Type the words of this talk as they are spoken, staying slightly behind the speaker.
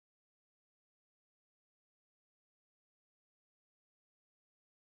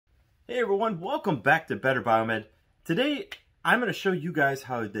Hey everyone, welcome back to Better Biomed. Today I'm going to show you guys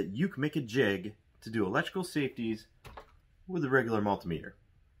how that you can make a jig to do electrical safeties with a regular multimeter.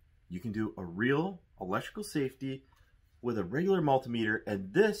 You can do a real electrical safety with a regular multimeter,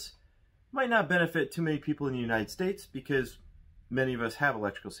 and this might not benefit too many people in the United States because many of us have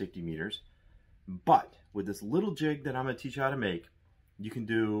electrical safety meters. But with this little jig that I'm going to teach you how to make, you can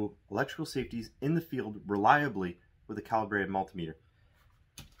do electrical safeties in the field reliably with a calibrated multimeter.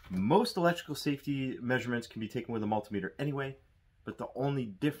 Most electrical safety measurements can be taken with a multimeter anyway, but the only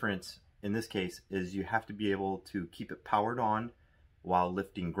difference in this case is you have to be able to keep it powered on while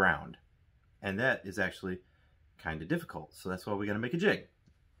lifting ground. And that is actually kind of difficult. So that's why we're going to make a jig.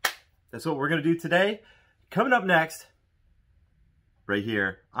 That's what we're going to do today. Coming up next, right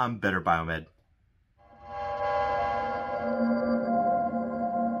here on Better Biomed.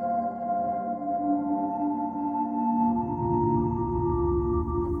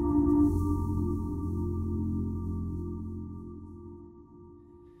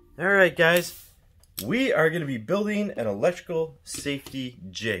 Alright guys, we are going to be building an electrical safety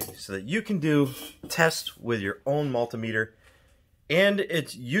jig so that you can do tests with your own multimeter, and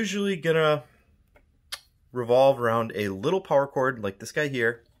it's usually going to revolve around a little power cord like this guy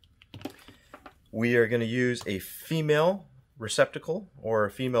here. We are going to use a female receptacle or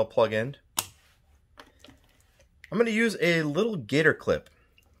a female plug end. I'm going to use a little gator clip.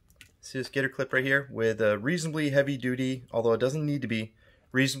 See this gator clip right here with a reasonably heavy duty, although it doesn't need to be,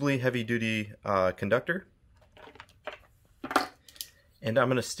 reasonably heavy duty conductor. And I'm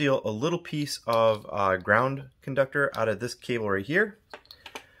going to steal a little piece of ground conductor out of this cable right here.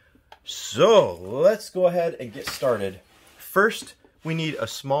 So let's go ahead and get started. First, we need a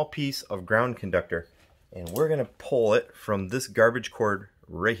small piece of ground conductor, and we're going to pull it from this garbage cord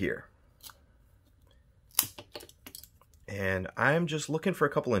right here. And I'm just looking for a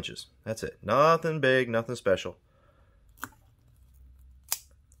couple inches. That's it. Nothing big, nothing special.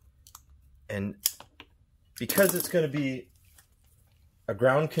 And because it's going to be a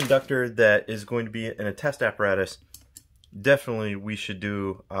ground conductor that is going to be in a test apparatus, definitely we should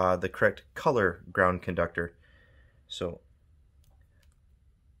do the correct color ground conductor. So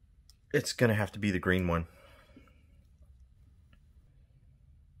it's going to have to be the green one.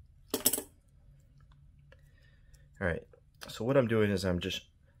 Alright, so what I'm doing is I'm just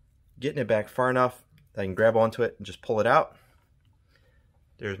getting it back far enough that I can grab onto it and just pull it out.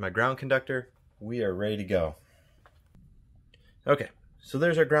 There's my ground conductor. We are ready to go. Okay, so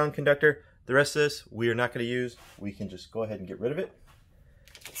there's our ground conductor. The rest of this we are not going to use. We can just go ahead and get rid of it.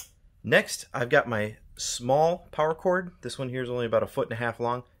 Next, I've got my small power cord. This one here is only about 1.5 feet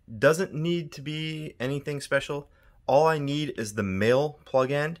long. Doesn't need to be anything special. All I need is the male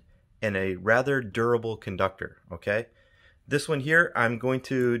plug end and a rather durable conductor, okay? This one here I'm going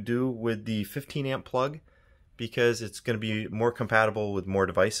to do with the 15 amp plug, because it's going to be more compatible with more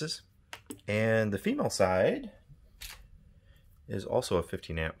devices. And the female side is also a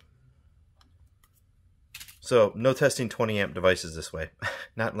 15 amp. So no testing 20 amp devices this way,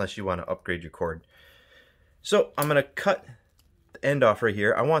 not unless you want to upgrade your cord. So I'm going to cut the end off right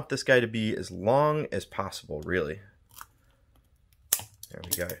here. I want this guy to be as long as possible, really. There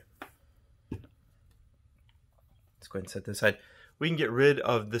we go. Let's go ahead and set this aside. We can get rid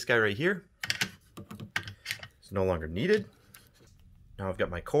of this guy right here. No longer needed. Now I've got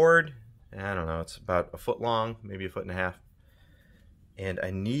my cord. I don't know, it's about 1 foot long, maybe 1.5 feet. And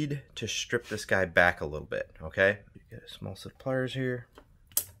I need to strip this guy back a little bit, okay? Get a small set of pliers here.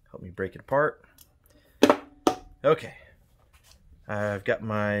 Help me break it apart. Okay. I've got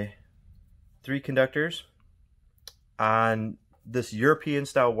my 3 conductors. On this European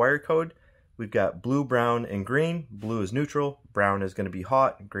style wire code, we've got blue, brown, and green. Blue is neutral, brown is going to be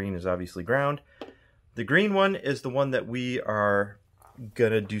hot, green is obviously ground. The green one is the one that we are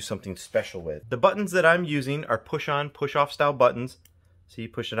gonna do something special with. The buttons that I'm using are push on, push off style buttons. See,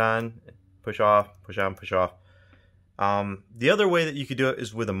 push it on, push off, push on, push off. The other way that you could do it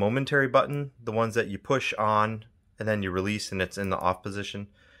is with a momentary button, the ones that you push on and then you release and it's in the off position.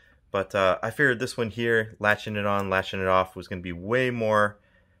 But I figured this one here, latching it on, latching it off, was gonna be way more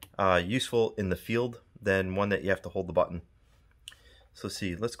useful in the field than one that you have to hold the button. So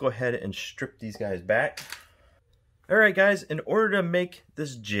see, let's go ahead and strip these guys back. Alright guys, in order to make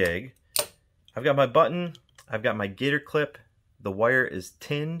this jig, I've got my button, I've got my gator clip, the wire is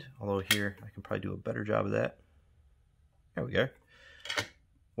tinned, although here I can probably do a better job of that. There we go.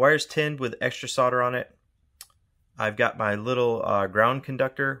 Wire's tinned with extra solder on it. I've got my little ground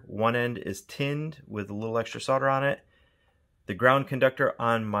conductor. One end is tinned with a little extra solder on it. The ground conductor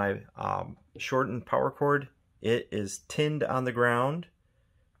on my shortened power cord, it is tinned on the ground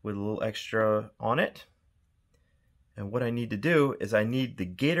with a little extra on it. And what I need to do is I need the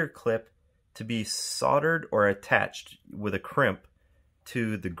gator clip to be soldered or attached with a crimp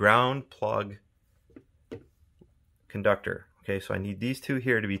to the ground plug conductor. Okay, so I need these two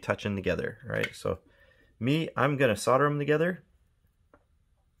here to be touching together, right? So I'm gonna solder them together.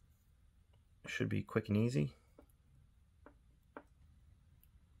 Should be quick and easy.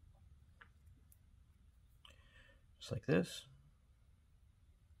 Just like this.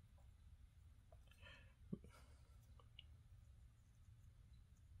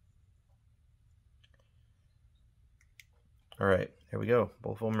 All right, here we go.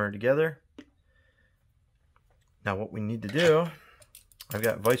 Both of them are together. Now what we need to do, I've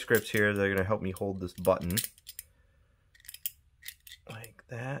got vice grips here that are going to help me hold this button. Like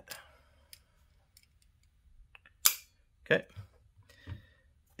that. Okay.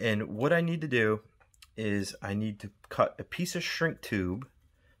 And what I need to do is I need to cut a piece of shrink tube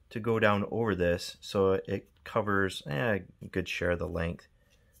to go down over this so it covers a good share of the length.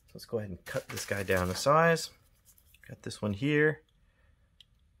 So let's go ahead and cut this guy down to size. Got this one here.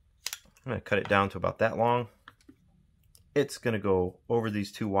 I'm going to cut it down to about that long. It's going to go over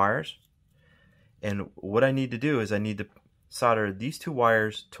these two wires. And what I need to do is I need to solder these two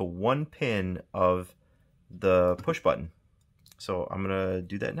wires to one pin of the push button. So I'm going to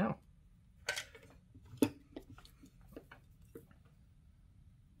do that now.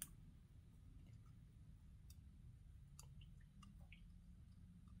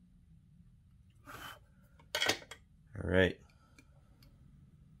 All right.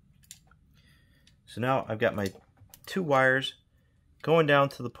 So now I've got my two wires going down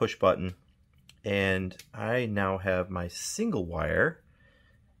to the push button, and I now have my single wire,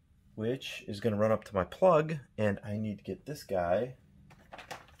 which is going to run up to my plug, and I need to get this guy,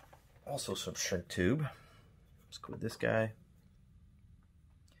 also some shrink tube. Let's go with this guy.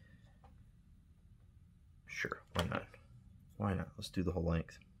 Sure, why not? Why not? Let's do the whole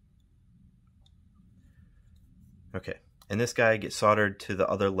length. Okay, and this guy gets soldered to the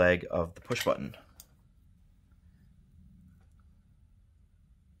other leg of the push button.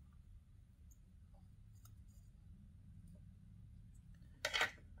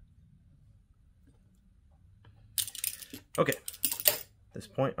 Okay, at this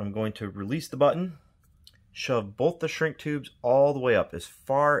point I'm going to release the button, shove both the shrink tubes all the way up, as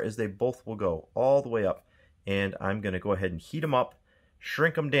far as they both will go, all the way up. And I'm going to go ahead and heat them up,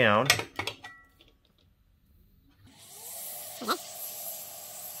 shrink them down.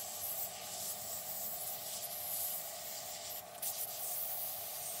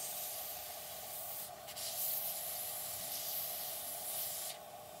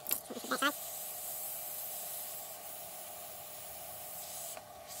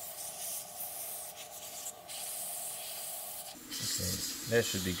 That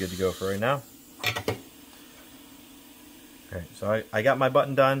should be good to go for right now. Alright, so I got my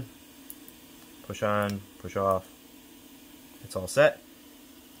button done. Push on, push off. It's all set.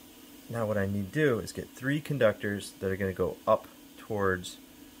 Now what I need to do is get 3 conductors that are going to go up towards...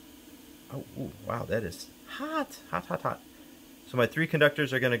 Oh, ooh, wow, that is hot, hot, hot, hot. So my 3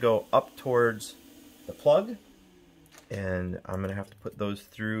 conductors are going to go up towards the plug. And I'm going to have to put those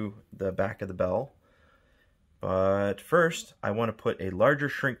through the back of the bell. But first, I want to put a larger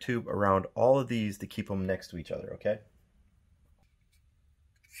shrink tube around all of these to keep them next to each other, okay?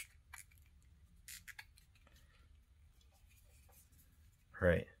 All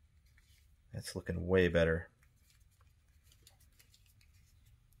right, that's looking way better.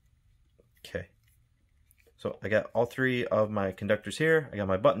 Okay, so I got all 3 of my conductors here. I got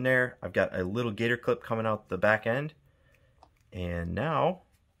my button there. I've got a little gator clip coming out the back end. And now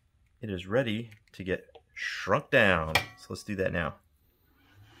it is ready to get shrunk down. So let's do that now.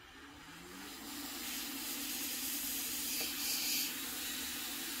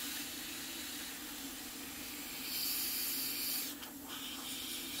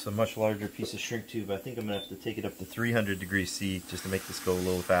 It's a much larger piece of shrink tube. I think I'm gonna have to take it up to 300 degrees C just to make this go a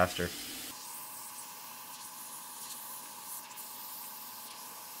little faster.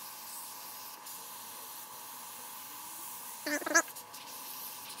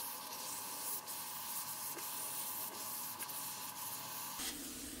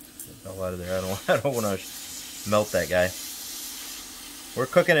 Fell out of there. I don't want to melt that guy. We're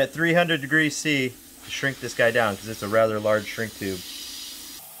cooking at 300 degrees C to shrink this guy down because it's a rather large shrink tube.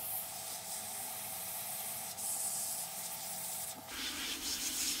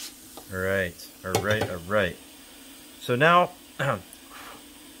 All right, all right, all right. So now,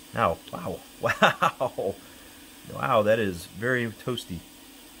 wow, that is very toasty.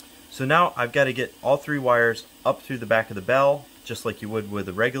 So now I've got to get all 3 wires up through the back of the bell just like you would with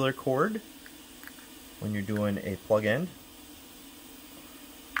a regular cord when you're doing a plug-in.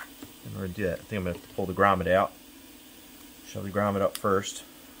 In order to do that, I think I'm going to have to pull the grommet out. Shove the grommet up first.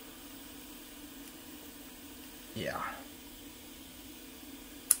 Yeah.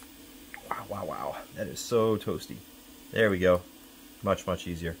 Wow, wow, wow. That is so toasty. There we go. Much, much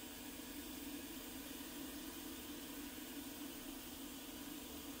easier.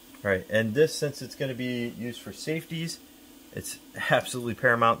 Alright, and this, since it's going to be used for safeties, it's absolutely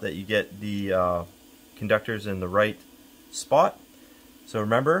paramount that you get the conductors in the right spot. So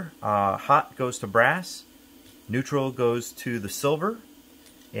remember, hot goes to brass, neutral goes to the silver,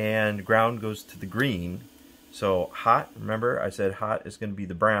 and ground goes to the green. So hot, remember I said hot is going to be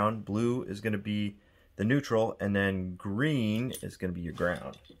the brown, blue is going to be the neutral, and then green is going to be your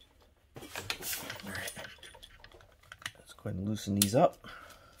ground. Alright, let's go ahead and loosen these up.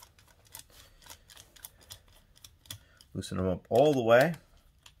 Loosen them up all the way.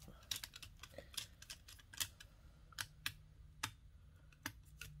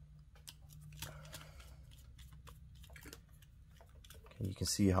 You can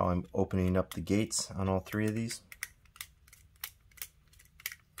see how I'm opening up the gates on all three of these.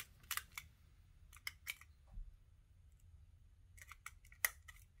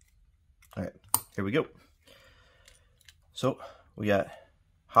 Alright, here we go. So we got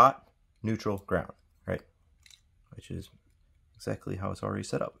hot, neutral, ground, right? Which is exactly how it's already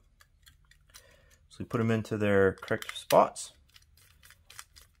set up. So we put them into their correct spots.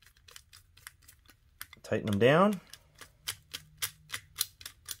 Tighten them down.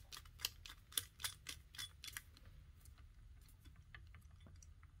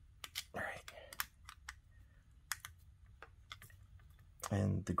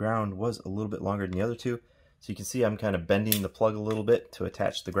 And the ground was a little bit longer than the other two. So you can see I'm kind of bending the plug a little bit to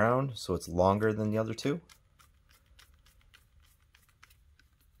attach the ground, so it's longer than the other two.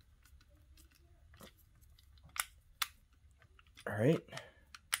 Alright.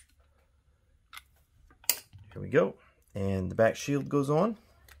 Here we go. And the back shield goes on.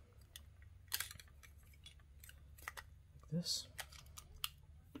 Like this.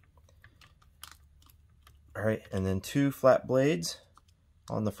 Alright, and then two flat blades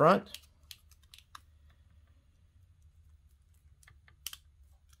on the front.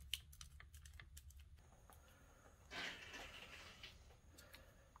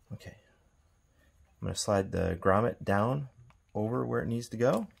 Okay, I'm going to slide the grommet down over where it needs to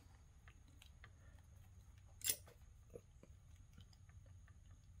go.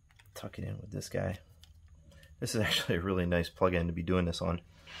 Tuck it in with this guy. This is actually a really nice plug-in to be doing this on.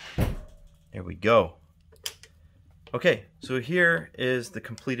 There we go. Okay, so here is the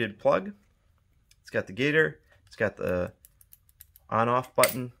completed plug. It's got the gator, it's got the on-off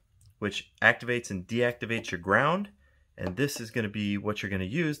button, which activates and deactivates your ground, and this is going to be what you're going to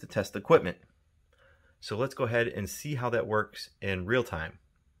use to test the equipment. So let's go ahead and see how that works in real time.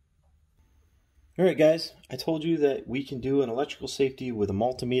 Alright guys, I told you that we can do an electrical safety with a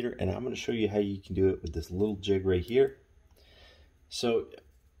multimeter, and I'm going to show you how you can do it with this little jig right here. So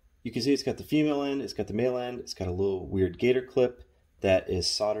you can see it's got the female end, it's got the male end, it's got a little weird gator clip that is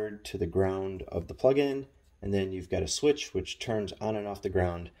soldered to the ground of the plug-in, and then you've got a switch which turns on and off the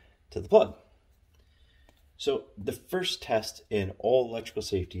ground to the plug. So the first test in all electrical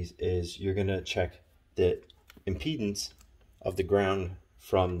safeties is you're going to check the impedance of the ground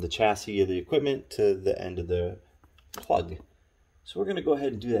from the chassis of the equipment to the end of the plug. So we're going to go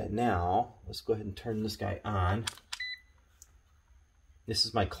ahead and do that now. Let's go ahead and turn this guy on. This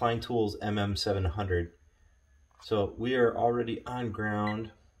is my Klein Tools MM700. So we are already on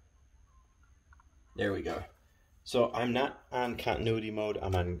ground. There we go. So I'm not on continuity mode,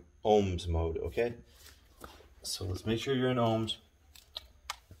 I'm on ohms mode, okay? So let's make sure you're in ohms.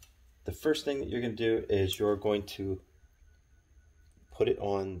 The first thing that you're going to do is you're going to put it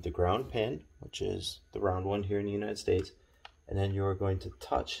on the ground pin, which is the round one here in the United States, and then you're going to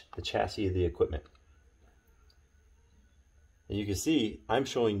touch the chassis of the equipment. And you can see I'm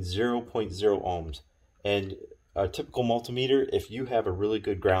showing 0.0 ohms, and a typical multimeter, if you have a really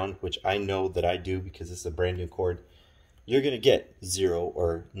good ground, which I know that I do because it's a brand new cord, you're going to get 0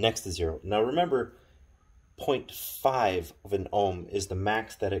 or next to 0. Now remember, 0.5 of an ohm is the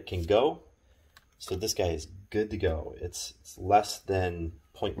max that it can go, so this guy is good to go. It's less than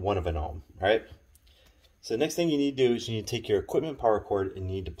 0.1 of an ohm. All right, so the next thing you need to do is you need to take your equipment power cord and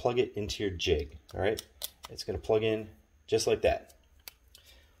you need to plug it into your jig. All right, it's going to plug in just like that.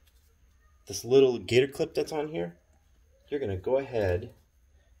 This little gator clip that's on here, you're going to go ahead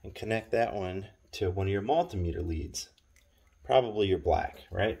and connect that one to one of your multimeter leads, probably your black,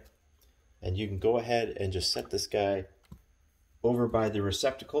 right? And you can go ahead and just set this guy over by the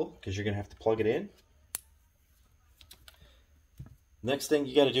receptacle because you're going to have to plug it in. Next thing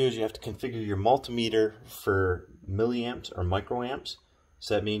you got to do is you have to configure your multimeter for milliamps or microamps.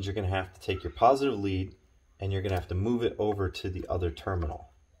 So that means you're going to have to take your positive lead and you're going to have to move it over to the other terminal.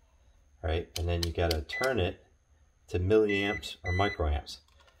 Right? And then you got to turn it to milliamps or microamps.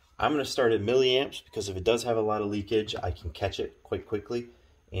 I'm going to start at milliamps because if it does have a lot of leakage, I can catch it quite quickly.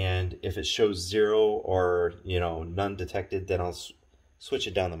 And if it shows 0 or none detected, then I'll switch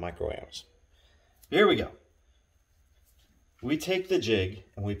it down to microamps. Here we go. We take the jig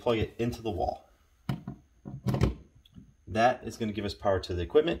and we plug it into the wall. That is going to give us power to the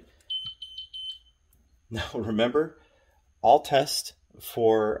equipment. Now remember, all tests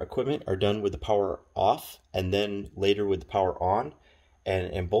for equipment are done with the power off and then later with the power on.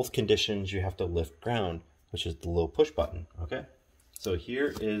 And in both conditions, you have to lift ground, which is the little push button. Okay, so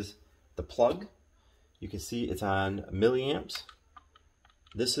here is the plug. You can see it's on milliamps.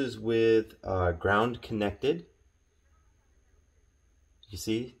 This is with ground connected. You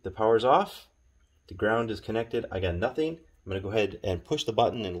see the power's off, the ground is connected, I got nothing. I'm going to go ahead and push the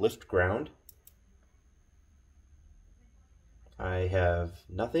button and lift ground. I have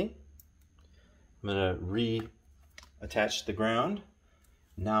nothing. I'm going to reattach the ground.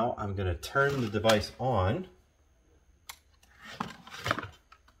 Now I'm going to turn the device on.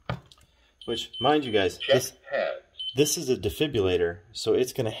 Which, mind you guys, this is a defibrillator, so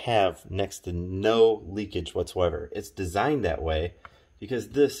it's going to have next to no leakage whatsoever. It's designed that way because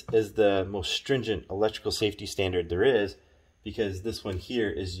this is the most stringent electrical safety standard there is, because this one here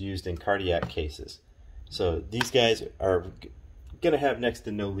is used in cardiac cases. So these guys are going to have next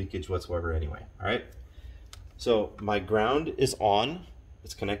to no leakage whatsoever anyway. All right. So my ground is on.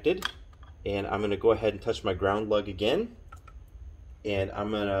 It's connected. And I'm going to go ahead and touch my ground lug again. And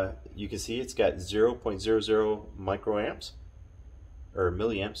I'm going to, you can see it's got 0.00 microamps or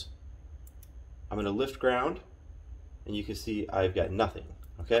milliamps. I'm going to lift ground. And you can see I've got nothing.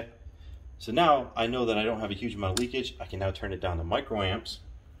 Okay. So now I know that I don't have a huge amount of leakage. I can now turn it down to microamps.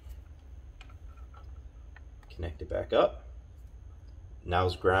 Connect it back up. Now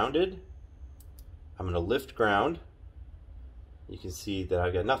it's grounded. I'm going to lift ground. You can see that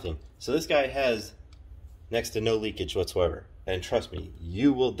I've got nothing. So this guy has next to no leakage whatsoever. And trust me,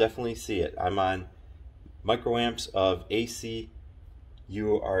 you will definitely see it. I'm on microamps of AC.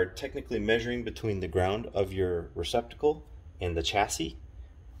 You are technically measuring between the ground of your receptacle and the chassis.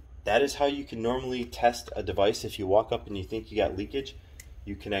 That is how you can normally test a device. If you walk up and you think you got leakage,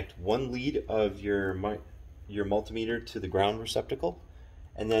 you connect one lead of your multimeter to the ground receptacle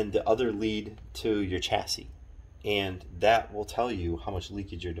and then the other lead to your chassis. And that will tell you how much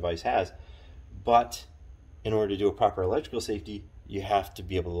leakage your device has. But in order to do a proper electrical safety, you have to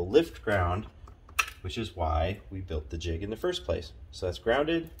be able to lift ground, which is why we built the jig in the first place. So that's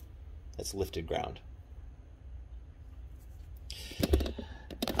grounded, that's lifted ground.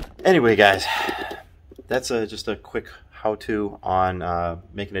 Anyway, guys, that's just a quick how-to on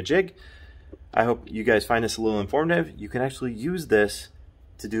making a jig. I hope you guys find this a little informative. You can actually use this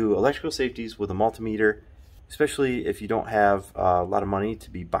to do electrical safeties with a multimeter, especially if you don't have a lot of money to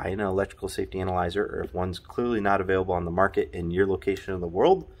be buying an electrical safety analyzer, or if one's clearly not available on the market in your location of the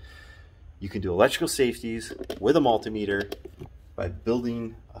world. You can do electrical safeties with a multimeter by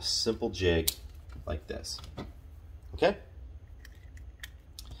building a simple jig like this. Okay?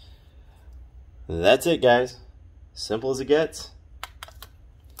 That's it, guys. Simple as it gets.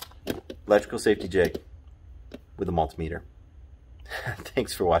 Electrical safety jig with a multimeter.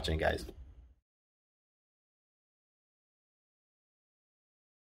 Thanks for watching, guys.